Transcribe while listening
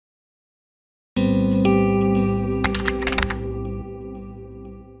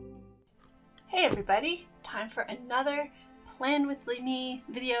Hey everybody, time for another Plan With Me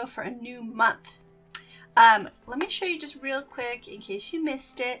video for a new month. Let me show you just real quick in case you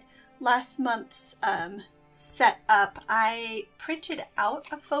missed it. Last month's setup, I printed out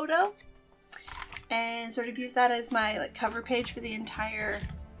a photo and sort of used that as my cover page for the entire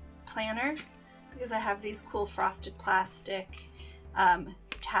planner because I have these cool frosted plastic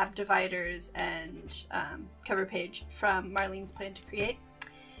tab dividers and cover page from Marlene's Plan to Create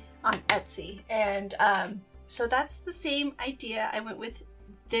on Etsy. And so that's the same idea I went with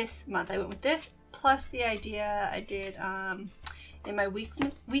this month. I went with this plus the idea I did in my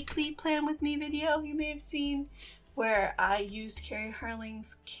weekly Plan With Me video you may have seen, where I used Carrie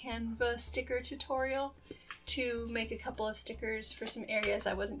Harling's Canva sticker tutorial to make a couple of stickers for some areas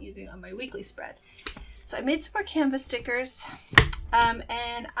I wasn't using on my weekly spread. So I made some more Canva stickers, and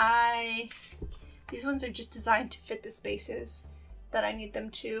these ones are just designed to fit the spaces that I need them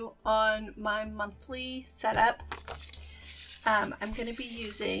to on my monthly setup. I'm going to be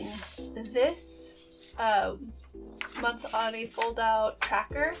using this month on a fold-out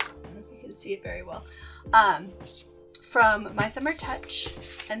tracker. I don't know if you can see it very well. From My Summer Touch,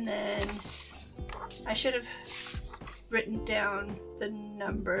 and then I should have written down the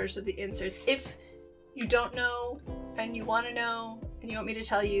numbers of the inserts. If you don't know and you want to know and you want me to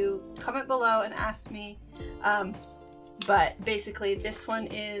tell you, comment below and ask me. But basically this one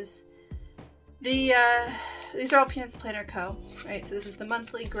is the, these are all Peanuts Planner Co., right? So this is the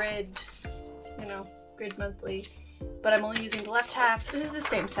monthly grid, you know, grid monthly, but I'm only using the left half. This is the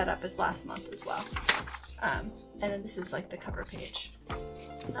same setup as last month as well. And then this is like the cover page.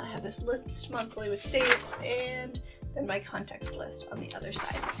 And then I have this list monthly with dates and then my context list on the other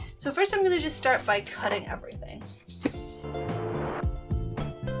side. So first I'm going to just start by cutting everything.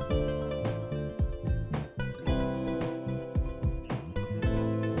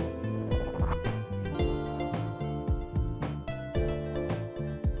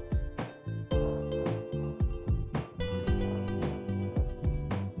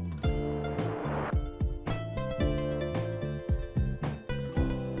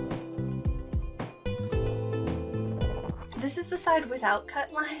 This is the side without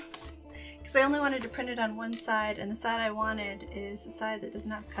cut lines because I only wanted to print it on one side, and the side I wanted is the side that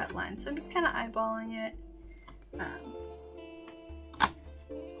doesn't have cut lines. So I'm just kind of eyeballing it.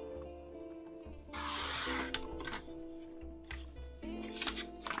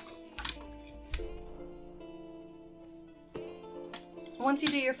 Once you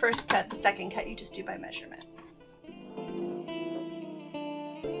do your first cut, the second cut you just do by measurement.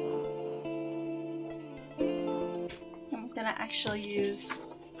 I'm gonna actually use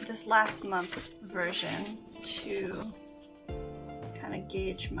this last month's version to kind of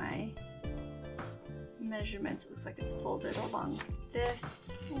gauge my measurements. It looks like it's folded along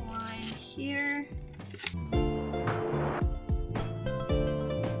this line here.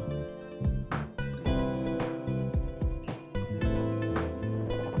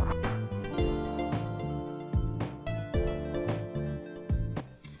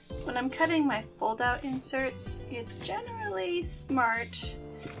 When I'm cutting my fold-out inserts, it's generally smart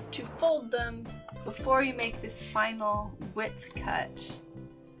to fold them before you make this final width cut,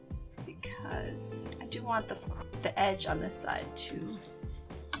 because I do want the edge on this side to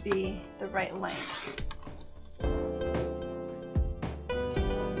be the right length.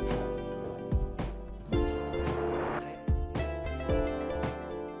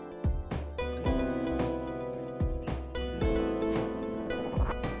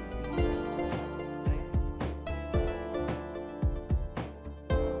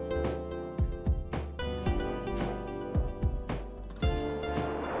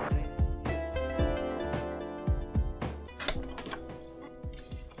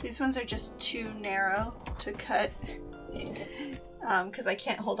 These ones are just too narrow to cut because I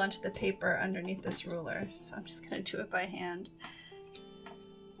can't hold onto the paper underneath this ruler, so I'm just going to do it by hand.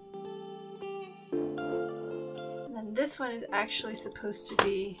 And then this one is actually supposed to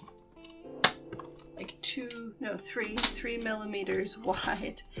be like 3 millimeters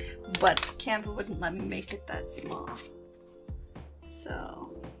wide, but Canva wouldn't let me make it that small.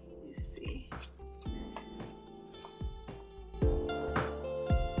 So let me see.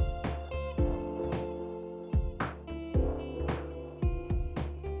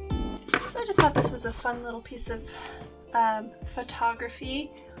 I just thought this was a fun little piece of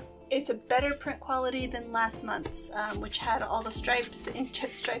photography. It's a better print quality than last month's, which had all the stripes, the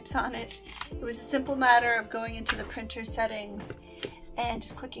inkjet stripes on it. It was a simple matter of going into the printer settings and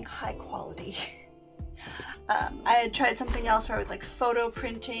just clicking high quality. I had tried something else where I was like photo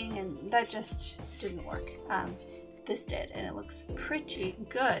printing, and that just didn't work. this did, and it looks pretty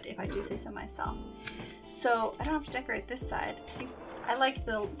good if I do say so myself. So I don't have to decorate this side. I like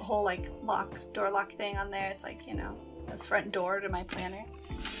the whole like door lock thing on there. It's like, you know, the front door to my planner.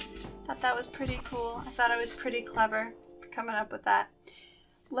 Thought that was pretty cool. I thought I was pretty clever for coming up with that.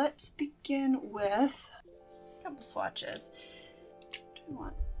 Let's begin with a couple swatches. Do I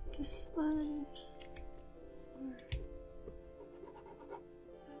want this one or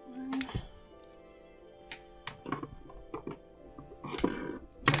that one?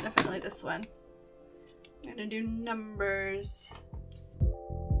 Definitely this one. I'm gonna do numbers.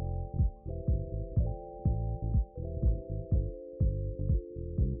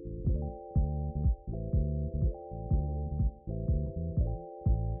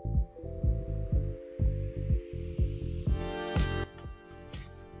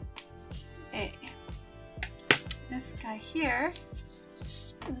 Okay. This guy here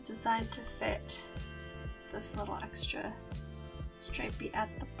is designed to fit this little extra stripey at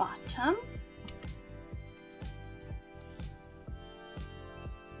the bottom.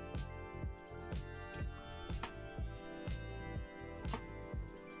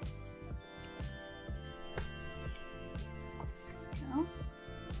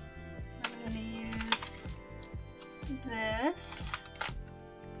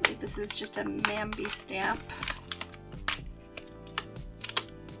 This is just a Mambi stamp.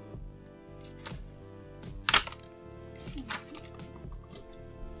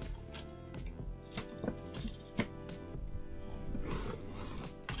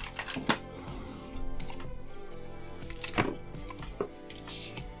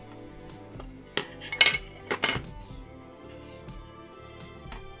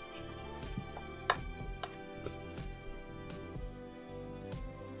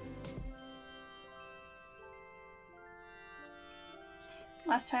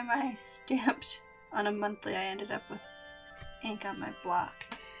 Last time I stamped on a monthly, I ended up with ink on my block.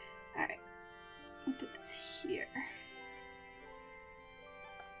 Alright, I'll put this here.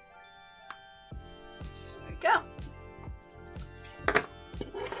 There we go.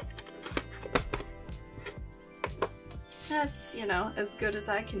 That's, you know, as good as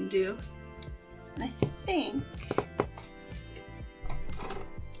I can do. And I think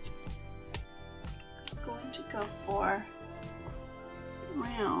I'm going to go for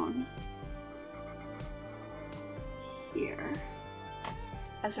brown here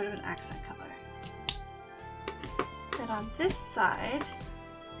as sort of an accent color. Then on this side,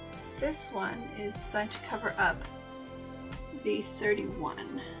 this one is designed to cover up the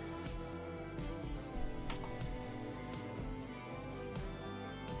 31.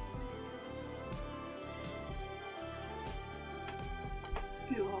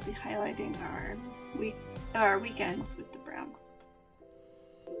 We will be highlighting our weekends with the brown.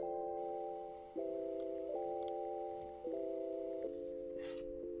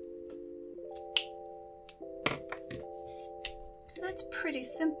 That's pretty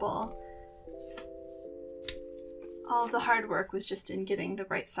simple. All the hard work was just in getting the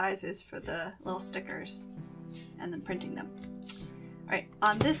right sizes for the little stickers and then printing them. Alright,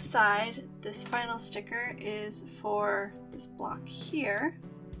 on this side, this final sticker is for this block here.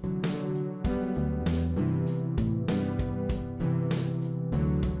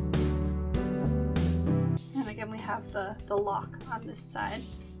 And again, we have the lock on this side.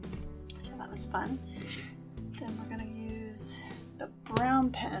 So that was fun. Then we're going to use the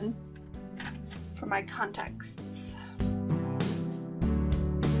brown pen for my contexts.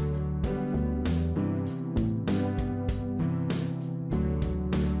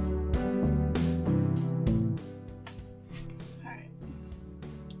 Alright.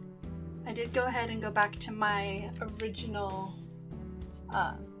 I did go ahead and go back to my original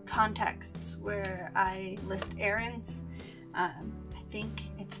contexts where I list errands. I think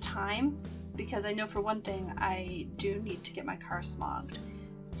it's time, because I know for one thing I do need to get my car smogged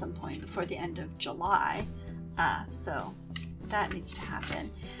at some point before the end of July, so that needs to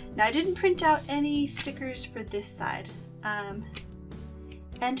happen. Now I didn't print out any stickers for this side,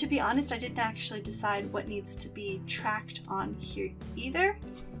 and to be honest I didn't actually decide what needs to be tracked on here either.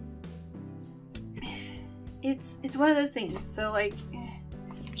 It's one of those things, so like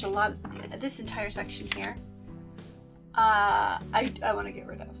there's a lot of this entire section here I want to get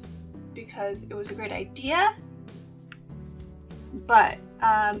rid of, because it was a great idea, but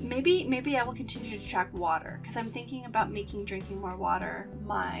maybe I will continue to track water, because I'm thinking about making drinking more water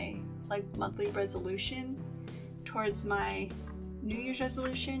my like monthly resolution towards my New Year's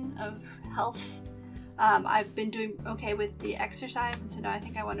resolution of health. I've been doing okay with the exercise, and so now I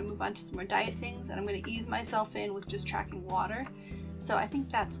think I want to move on to some more diet things, and I'm going to ease myself in with just tracking water. So I think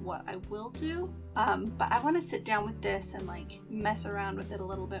that's what I will do. But I want to sit down with this and like mess around with it a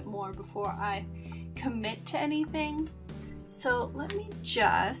little bit more before I commit to anything. So let me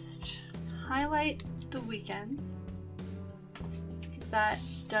just highlight the weekends, because that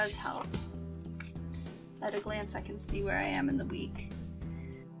does help. At a glance, I can see where I am in the week.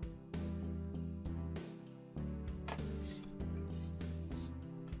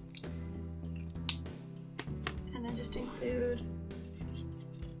 And then just include,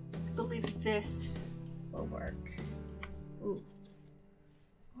 I believe this will work. Ooh.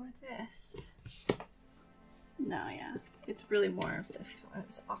 Or this. No, yeah. It's really more of this color,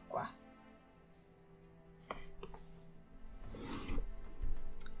 this aqua.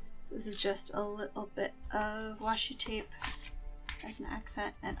 So this is just a little bit of washi tape as an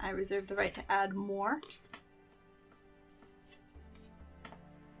accent, and I reserve the right to add more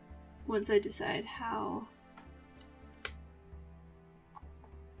once I decide how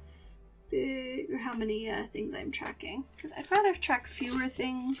big or how many things I'm tracking, because I'd rather track fewer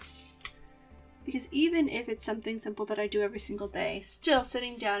things, because even if it's something simple that I do every single day, still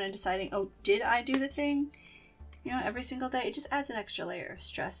sitting down and deciding, oh, did I do the thing, you know, every single day, it just adds an extra layer of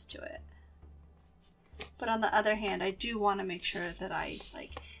stress to it. But on the other hand, I do want to make sure that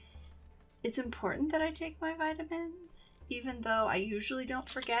it's important that I take my vitamin, even though I usually don't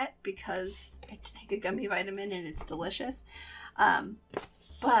forget because I take a gummy vitamin and it's delicious.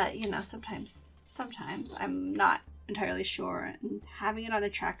 But you know, sometimes I'm not entirely sure, and having it on a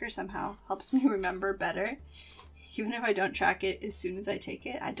tracker somehow helps me remember better, even if I don't track it as soon as I take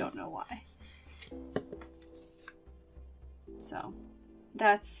it. I don't know why. So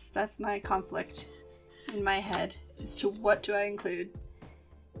that's my conflict in my head as to what do I include.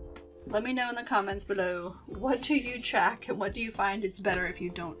 Let me know in the comments below, what do you track and what do you find it's better if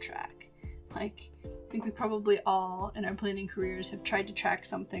you don't track? Like, I think we probably all in our planning careers have tried to track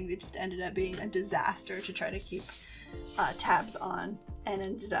something that just ended up being a disaster to try to keep tabs on, and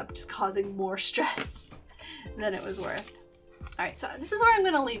ended up just causing more stress than it was worth. Alright, so this is where I'm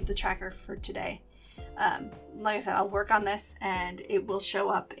going to leave the tracker for today. Like I said, I'll work on this and it will show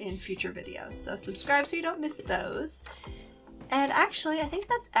up in future videos. So subscribe so you don't miss those. And actually, I think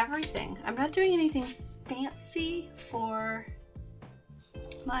that's everything. I'm not doing anything fancy for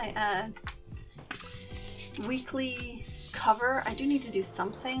my weekly cover. I do need to do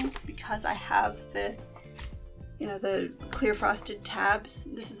something because I have the, you know, the clear frosted tabs.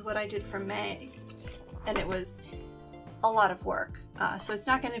 This is what I did for May, and it was a lot of work. So it's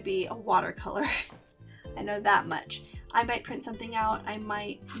not going to be a watercolor. I know that much. I might print something out. I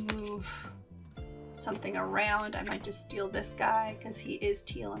might move something around. I might just steal this guy because he is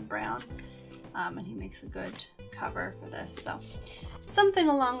teal and brown, and he makes a good cover for this. So something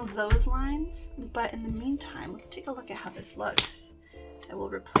along those lines. But in the meantime, let's take a look at how this looks. I will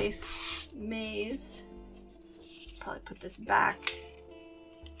replace May's. Probably put this back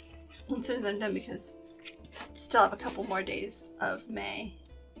as soon as I'm done, because I still have a couple more days of May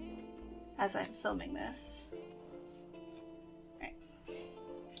as I'm filming this. Right.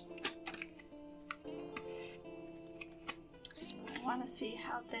 I want to see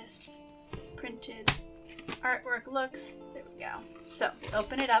how this printed artwork looks. There we go. So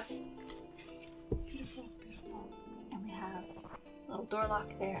open it up. Beautiful, beautiful. And we have a little door lock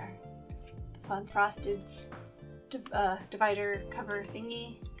there. The fun frosted divider cover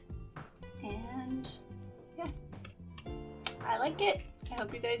thingy. And yeah, I like it. I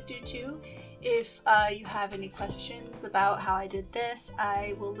hope you guys do too. If you have any questions about how I did this,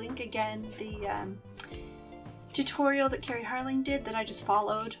 I will link again the tutorial that Carrie Harling did that I just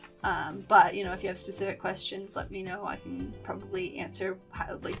followed. But you know, if you have specific questions, let me know. I can probably answer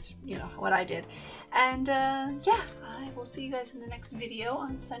at least, you know, what I did. And yeah, I will see you guys in the next video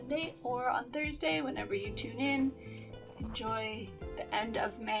on Sunday or on Thursday, whenever you tune in. Enjoy the end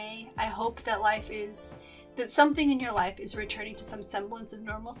of May. I hope that that something in your life is returning to some semblance of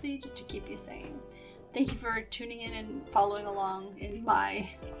normalcy, just to keep you sane. Thank you for tuning in and following along in my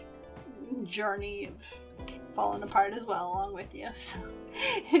journey of falling apart as well along with you. So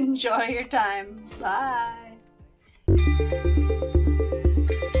enjoy your time. Bye.